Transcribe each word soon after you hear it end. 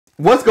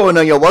What's going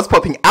on, yo? What's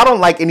popping? I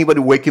don't like anybody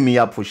waking me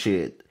up for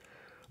shit.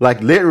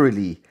 Like,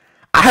 literally.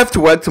 I have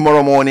to work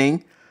tomorrow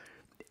morning,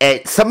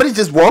 and somebody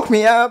just woke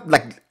me up.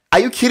 Like,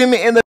 are you kidding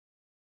me?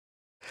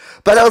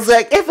 But I was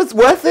like, if it's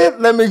worth it,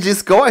 let me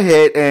just go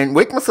ahead and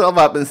wake myself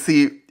up and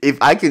see if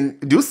I can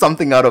do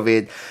something out of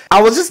it.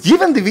 I was just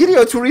given the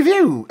video to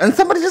review, and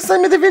somebody just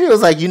sent me the video. I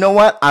was like, you know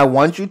what? I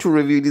want you to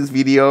review this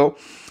video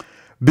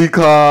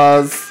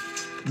because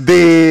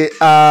the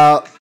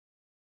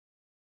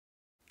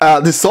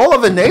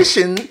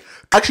SoulofAnation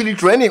actually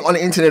trending on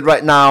the internet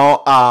right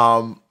now.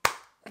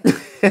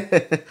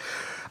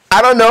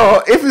 I don't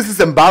know if this is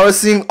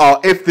embarrassing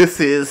or if this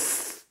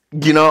is,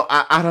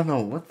 I don't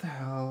know. What the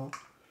hell?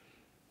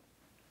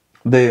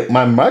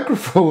 My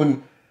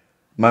microphone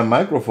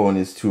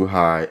is too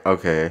high.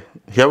 Okay,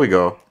 here we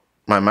go.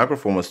 My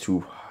microphone was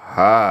too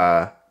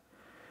high.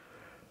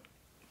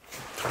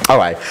 All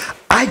right.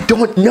 I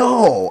don't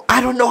know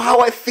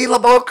how I feel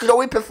about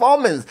Chloe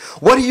performance.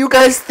 What do you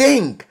guys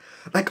think?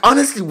 Like,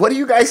 honestly, what do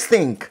you guys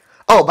think?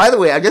 Oh, by the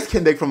way, I just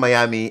came back from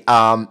Miami.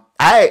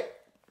 I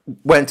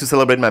went to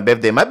celebrate my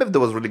birthday. My birthday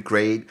was really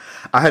great.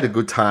 I had a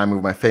good time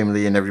with my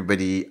family and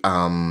everybody.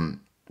 Trending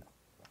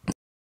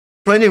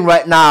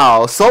right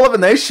now,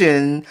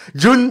 SoulofAnation,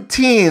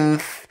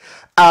 Juneteenth.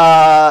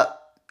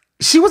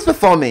 She was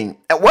performing.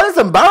 And what is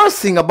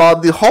embarrassing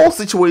about the whole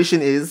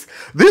situation is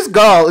this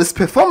girl is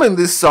performing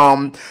this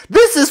song.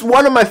 This is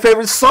one of my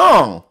favorite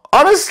songs.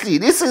 Honestly,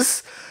 this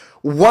is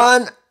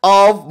one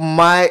of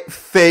my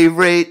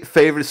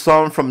favorite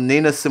song from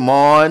Nina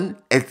Simone.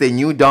 It's a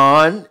new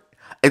dawn.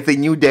 It's a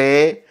new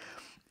day.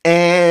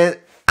 And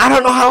I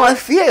don't know how I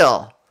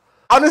feel.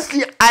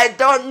 Honestly, I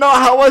don't know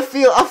how I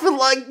feel. I feel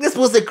like this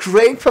was a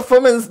great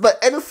performance,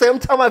 but at the same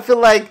time, I feel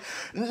like,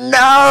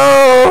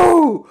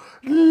 no,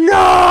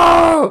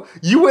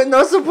 you were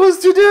not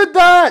supposed to do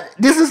that.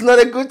 This is not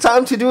a good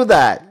time to do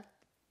that.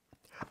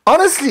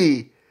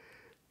 Honestly,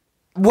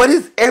 what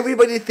is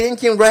everybody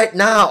thinking right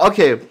now?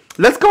 Okay,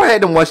 let's go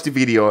ahead and watch the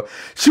video.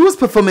 She was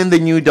performing The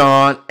New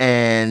Dawn,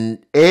 and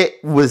it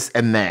was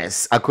a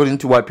mess, according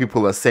to what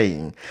people are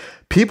saying.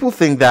 People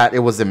think that it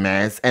was a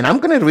mess, and I'm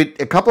gonna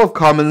read a couple of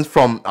comments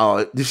from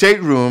the Shade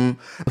Room.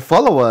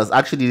 Followers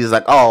actually is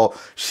like, oh,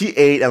 she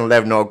ate and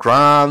left no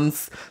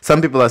crumbs.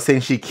 Some people are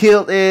saying she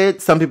killed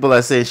it. Some people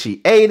are saying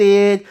she ate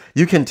it.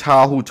 You can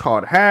tell who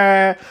taught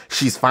her.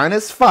 She's fine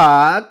as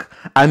fuck.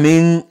 I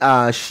mean,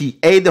 she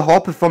ate the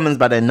whole performance,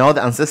 but I know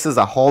the ancestors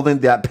are holding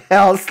their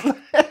bells.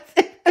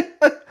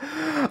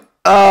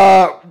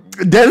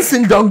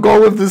 Dancing don't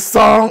go with the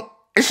song.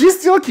 She's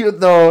still cute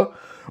though.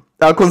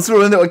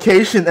 Considering the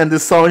occasion and the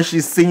song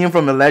she's singing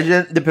from a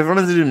legend, the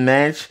performance didn't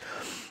match.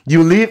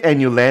 You live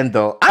and you learn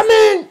though. I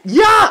mean,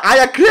 yeah, I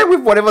agree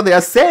with whatever they are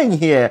saying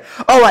here.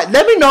 Alright,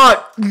 let me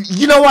not,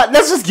 you know what,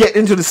 let's just get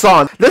into the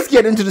song. Let's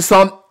get into the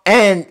song,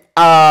 and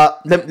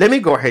let me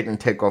go ahead and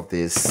take off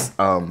this.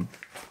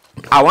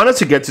 I wanted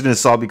to get to the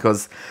song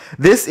because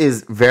this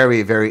is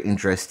very, very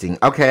interesting.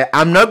 Okay,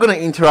 I'm not going to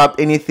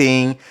interrupt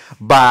anything,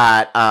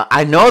 but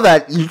I know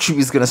that YouTube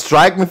is going to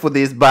strike me for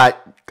this, but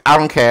I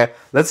don't care.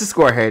 Let's just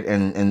go ahead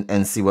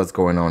and see what's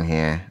going on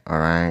here. All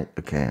right.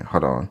 Okay,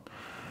 hold on.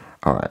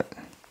 All right.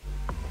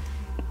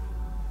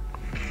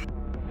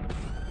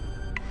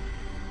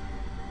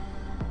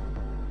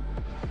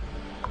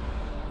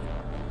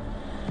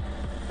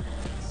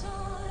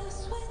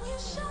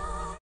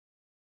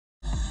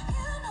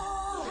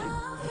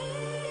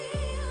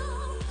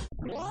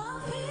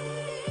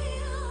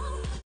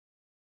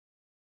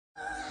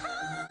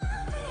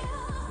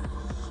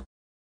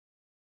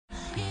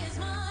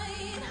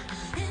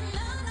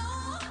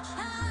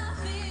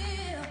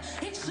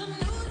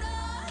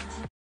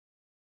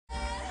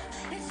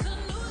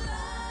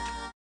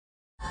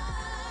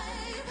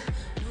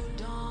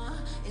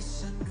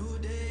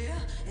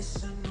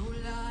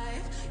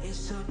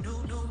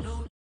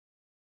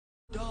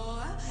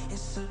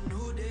 It's a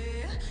new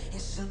day,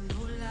 it's a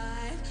new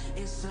life,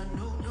 it's a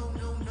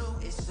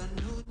it's a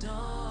new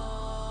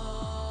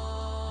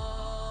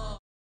dawn.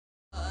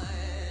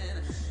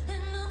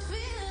 And I'm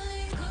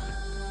feeling good.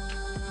 And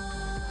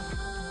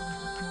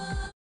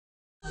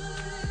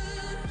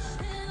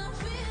I'm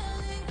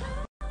feeling good.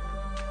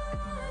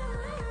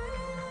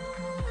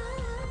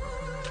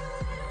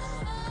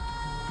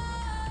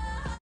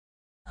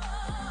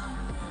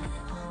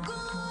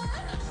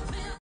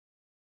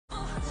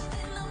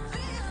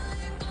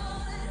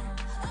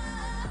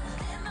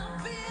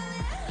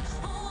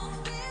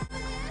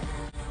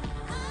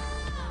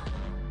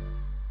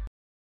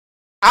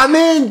 I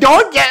mean,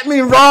 don't get me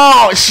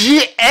wrong.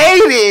 She ate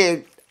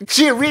it.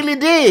 She really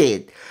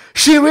did.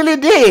 She really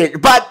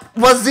did. But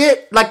was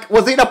it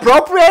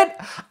appropriate?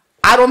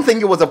 I don't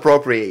think it was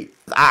appropriate.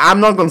 I'm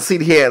not going to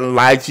sit here and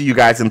lie to you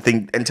guys and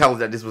tell you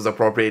that this was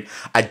appropriate.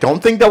 I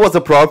don't think that was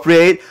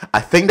appropriate. I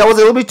think that was a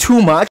little bit too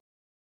much.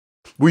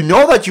 We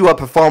know that you are a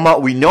performer.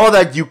 We know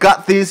that you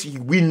got this.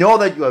 We know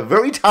that you are a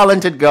very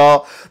talented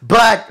girl.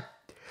 But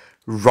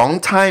wrong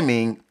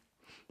timing.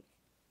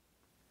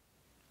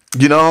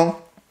 You know?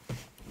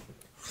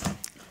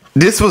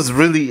 This was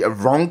really a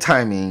wrong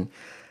timing.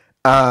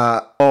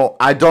 Oh,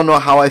 I don't know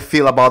how I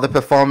feel about the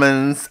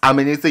performance. I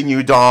mean, it's a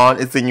new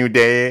dawn, it's a new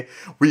day.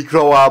 We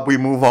grow up, we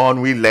move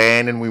on, we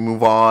learn, and we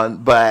move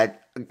on.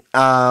 But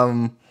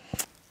at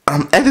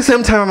the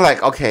same time, I'm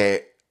like,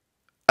 okay,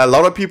 a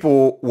lot of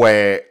people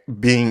were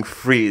being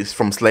freed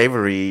from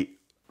slavery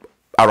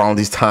around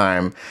this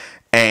time,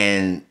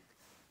 and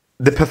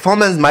the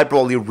performance might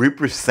probably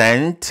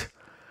represent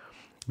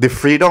the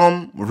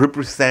freedom,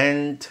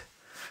 represent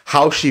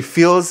how she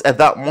feels at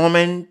that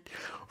moment,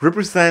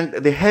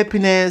 represent the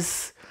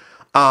happiness,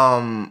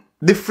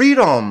 the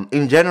freedom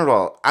in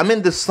general. I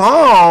mean, the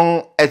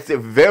song, it's a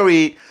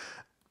very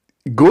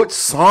good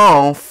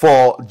song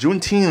for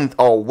Juneteenth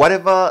or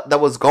whatever that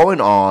was going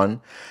on,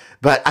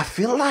 but I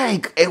feel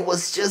like it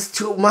was just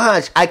too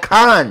much. I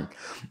can't.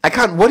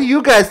 What do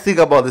you guys think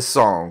about this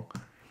song?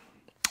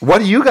 What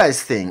do you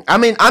guys think? I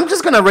mean, I'm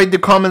just gonna read the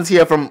comments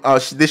here from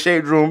the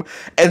Shade Room,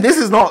 and this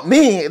is not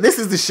me. This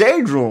is the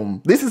Shade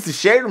Room. This is the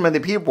Shade Room and the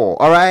people.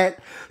 All right.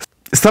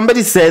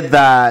 Somebody said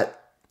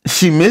that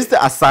she missed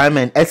the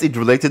assignment as it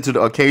related to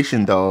the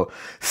occasion, though.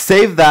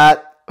 Save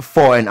that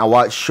for an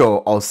award show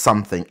or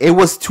something. It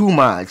was too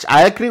much.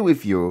 I agree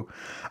with you.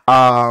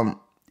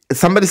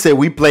 Somebody said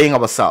we playing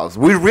ourselves.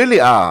 We really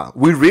are.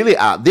 We really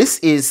are.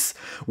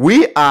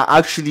 We are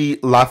actually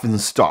laughing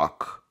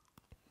stock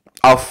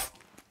of.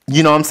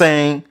 You know what I'm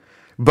saying?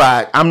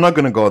 But I'm not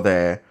gonna go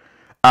there.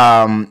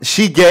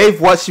 She gave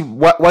what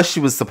she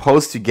was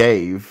supposed to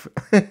give.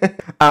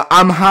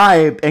 I'm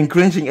hyped and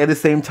cringing at the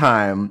same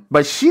time.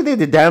 But she did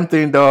the damn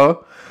thing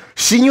though.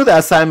 She knew the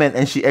assignment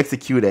and she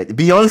executed.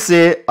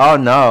 Beyonce, oh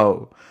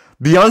no.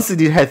 Beyonce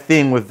did her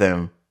thing with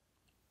them.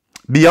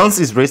 Beyonce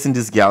is racing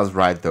these gals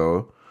right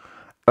though.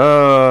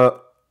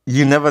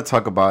 You never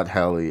talk about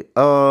Halle.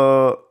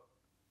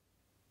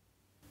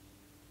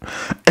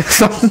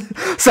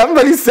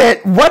 Somebody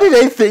said, what did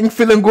they think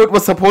Feeling Good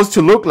was supposed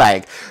to look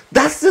like?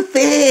 That's the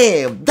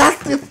thing.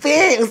 That's the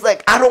thing. It's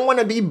like, I don't want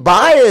to be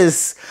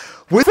biased.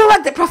 We feel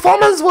like the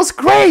performance was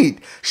great.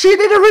 She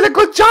did a really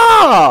good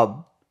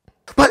job.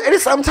 But at the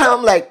same time,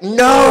 I'm like,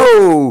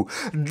 no,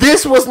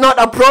 this was not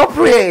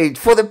appropriate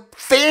for the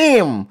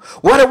theme.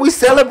 What are we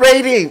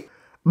celebrating?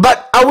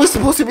 But are we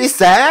supposed to be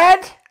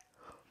sad?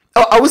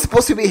 Or are we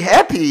supposed to be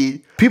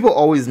happy? People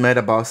always mad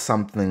about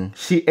something.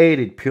 She ate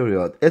it,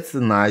 period. It's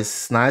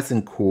nice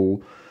and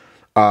cool.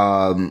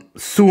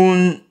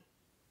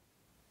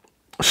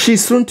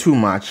 She's soon too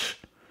much.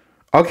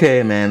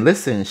 Okay, man,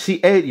 listen.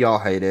 She ate y'all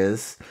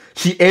haters.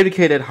 She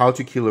educated how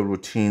to kill a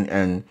routine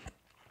and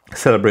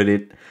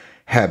celebrated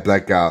her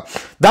black girl.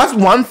 That's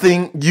one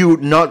thing you're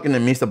not gonna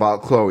miss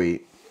about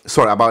Chloe.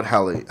 Sorry, about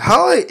Halle.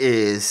 Halle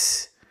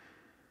is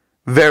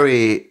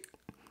very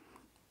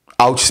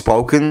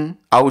outspoken,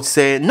 I would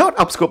say. Not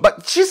outspoken,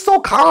 but she's so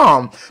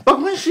calm.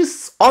 But when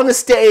she's on the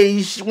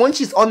stage, when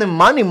she's on the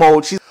money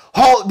mode, she's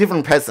a whole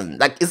different person.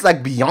 Like, it's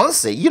like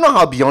Beyonce. You know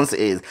how Beyonce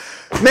is.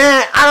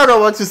 Man, I don't know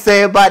what to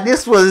say, but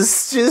this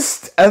was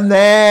just a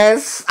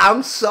mess.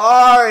 I'm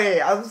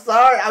sorry. I'm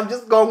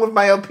just going with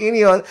my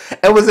opinion.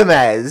 It was a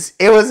mess.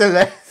 It was a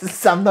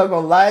mess. I'm not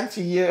gonna lie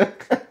to you.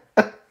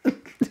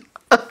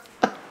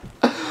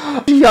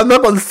 I'm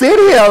not gonna sit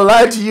here and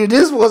lie to you.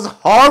 This was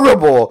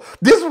horrible.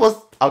 This was...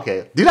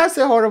 Okay, did I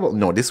say horrible?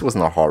 No, this was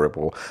not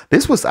horrible.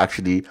 This was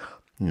actually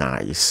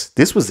nice.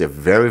 This was a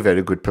very,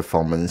 very good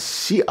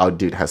performance. She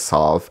outdid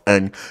herself.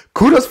 And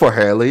kudos for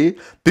Halle,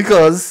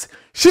 because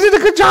she did a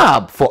good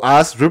job for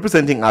us,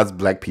 representing us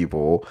black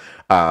people.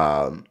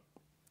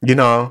 You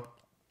know,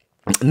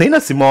 Nina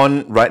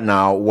Simone right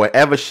now,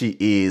 wherever she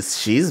is,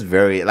 she's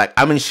very, like,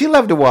 I mean, she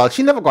left the world.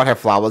 She never got her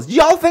flowers.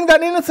 Y'all think that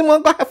Nina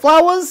Simone got her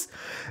flowers?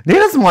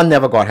 Nina Simone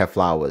never got her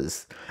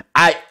flowers.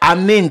 I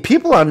mean,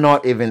 people are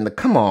not even,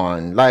 come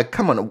on. Like,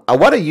 come on.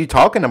 What are you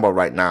talking about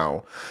right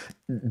now?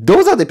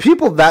 Those are the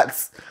people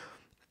that's,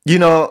 you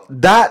know,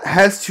 that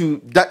has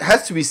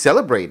to be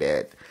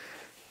celebrated.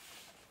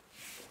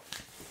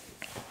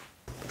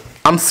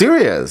 I'm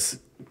serious.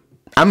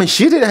 I mean,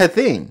 she did her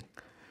thing.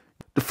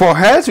 For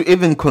her to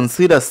even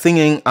consider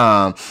singing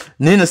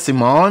Nina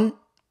Simone,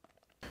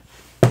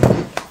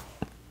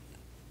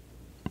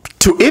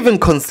 to even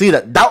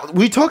consider that,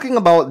 we're talking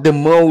about the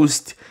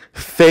most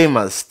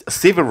famous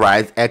civil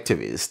rights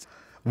activist,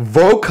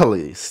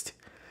 vocalist,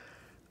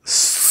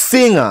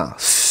 singer,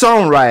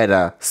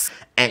 songwriter,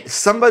 and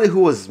somebody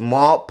who was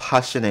more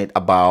passionate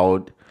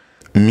about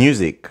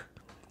music,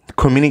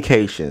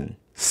 communication,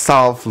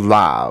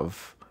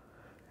 self-love,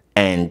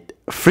 and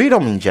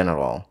freedom in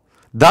general.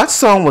 That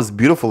song was a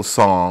beautiful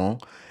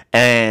song,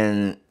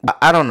 and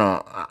I don't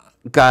know,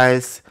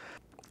 guys,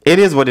 it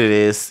is what it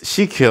is.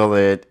 She killed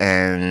it,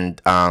 and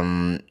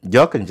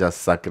y'all can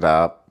just suck it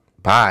up.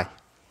 Bye.